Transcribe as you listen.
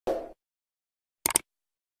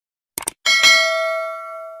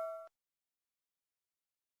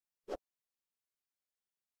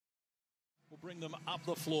bring them up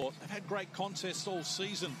the floor. They've had great contests all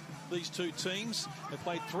season, these two teams. They've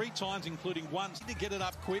played 3 times, including once, to get it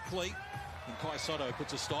up quickly. And Kai Sotto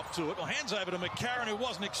puts a stop to it. Well, hands over to McCarron, who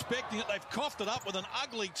wasn't expecting it. They've coughed it up with an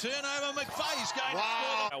ugly turnover. McVeigh's going to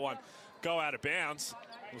score. That one go out of bounds.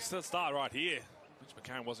 We'll still start right here, which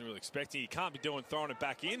McCarron wasn't really expecting. He can't be throwing it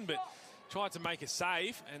back in, but tried to make a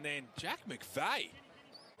save. And then Jack McVeigh.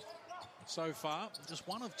 So far, just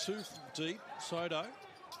 1 of 2 deep. Sotto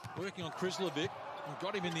working on Krislovic and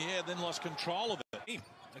got him in the air, then lost control of it.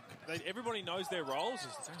 Everybody knows their roles.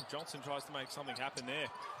 Johnson tries to make something happen there.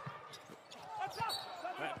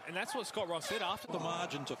 And that's what Scott Ross said after the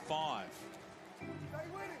margin to 5.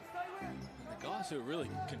 The guys who are really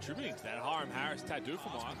contributing to that, Hiram Harris, Tadu for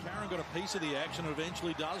Mike. Karen got a piece of the action and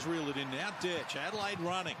eventually does reel it in. Now Detch, Adelaide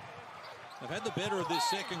running. They've had the better of this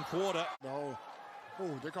second quarter. No.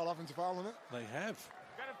 Oh, they call offensive foul on it? They have.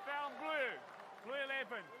 Got a foul on Blue. Blue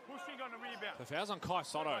 11, pushing on the rebound. The foul's on Kai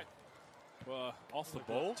Sotto. Off the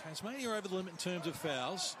ball. Tasmania over the limit in terms of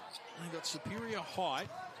fouls. They've got superior height.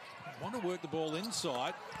 Want to work the ball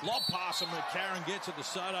inside. Lob pass and McCarron gets it to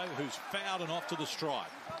Sotto, who's fouled and off to the strike.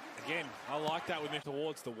 Again, I like that with him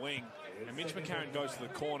towards the wing. And Mitch McCarron goes to the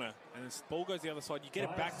corner, and the ball goes the other side. You get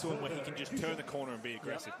it back to him where he can just turn the corner and be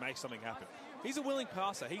aggressive, make something happen. He's a willing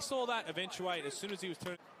passer. He saw that eventuate as soon as he was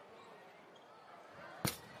turning.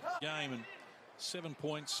 Game and 7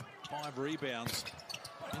 points, 5 rebounds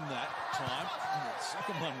in that time. And the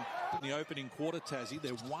second one in the opening quarter, Tassie.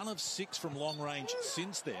 They're 1 of 6 from long range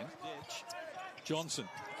since then. Johnson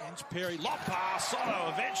against Perry. Lob pass.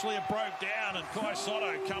 Sotto. Eventually it broke down, and Kai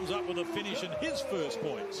Sotto comes up with a finish and his first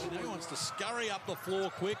points. Now he wants to scurry up the floor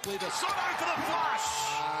quickly to Sotto for the flush.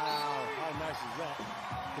 Wow, how nice is that?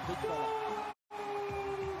 The big fella.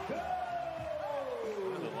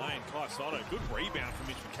 In the lane, Kai Sotto. Good rebound from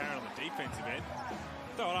Mitch McCarron on the defensive end.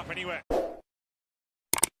 Throw it up anywhere.